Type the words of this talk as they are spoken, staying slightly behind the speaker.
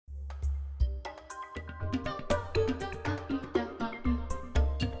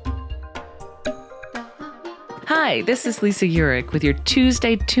Hi, this is Lisa Urich with your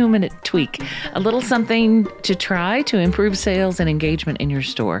Tuesday 2-Minute Tweak, a little something to try to improve sales and engagement in your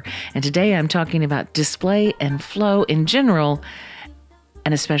store. And today I'm talking about display and flow in general,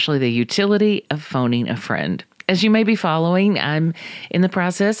 and especially the utility of phoning a friend. As you may be following, I'm in the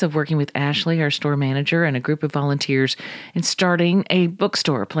process of working with Ashley, our store manager, and a group of volunteers in starting a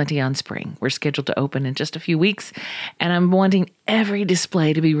bookstore, Plenty on Spring. We're scheduled to open in just a few weeks, and I'm wanting every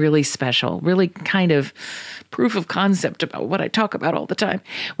display to be really special, really kind of proof of concept about what I talk about all the time.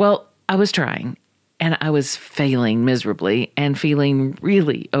 Well, I was trying, and I was failing miserably and feeling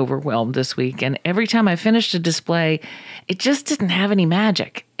really overwhelmed this week. And every time I finished a display, it just didn't have any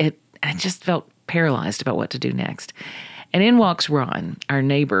magic. I just felt paralyzed about what to do next. And in walks Ron, our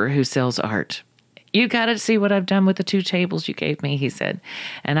neighbor who sells art. "You got to see what I've done with the 2 tables you gave me," he said.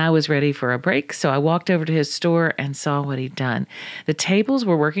 And I was ready for a break, so I walked over to his store and saw what he'd done. The tables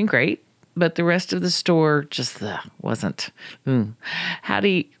were working great, but the rest of the store just wasn't.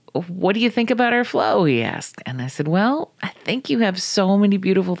 What do you think about our flow? He asked. And I said, well, I think you have so many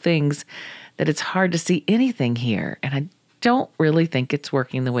beautiful things that it's hard to see anything here. And I don't really think it's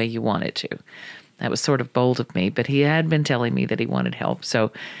working the way you want it to. That was sort of bold of me, but he had been telling me that he wanted help.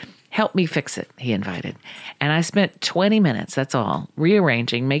 So help me fix it, he invited. And I spent 20 minutes, that's all,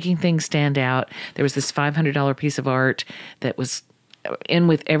 rearranging, making things stand out. There was this $500 piece of art that was in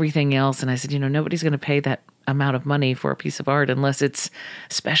with everything else. And I said, nobody's going to pay that amount of money for a piece of art unless it's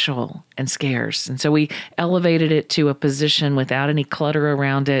special and scarce. And so we elevated it to a position without any clutter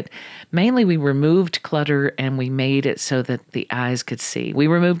around it. Mainly we removed clutter and we made it so that the eyes could see. We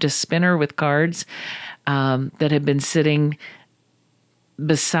removed a spinner with cards that had been sitting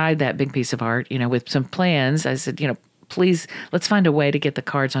beside that big piece of art, with some plans. I said, please, let's find a way to get the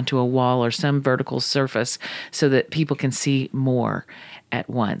cards onto a wall or some vertical surface so that people can see more at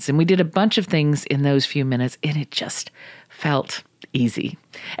once. And we did a bunch of things in those few minutes, and it just felt easy.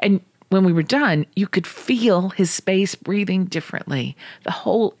 And when we were done, you could feel his space breathing differently. The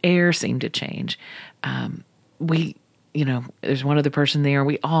whole air seemed to change. There's one other person there.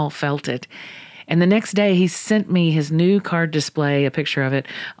 We all felt it. And the next day, he sent me his new card display, a picture of it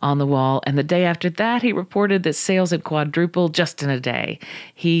on the wall. And the day after that, he reported that sales had quadrupled just in a day.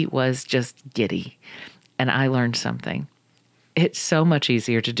 He was just giddy. And I learned something. It's so much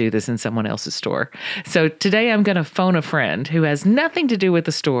easier to do this in someone else's store. So today I'm going to phone a friend who has nothing to do with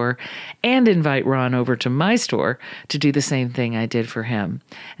the store and invite Ron over to my store to do the same thing I did for him.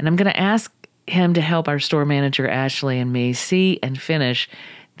 And I'm going to ask him to help our store manager, Ashley, and me see and finish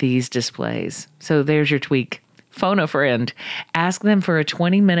these displays. So there's your tweak. Phone a friend. Ask them for a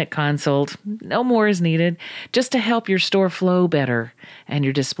 20-minute consult. No more is needed. Just to help your store flow better and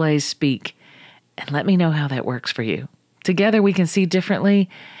your displays speak. And let me know how that works for you. Together we can see differently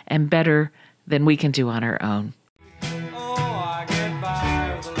and better than we can do on our own.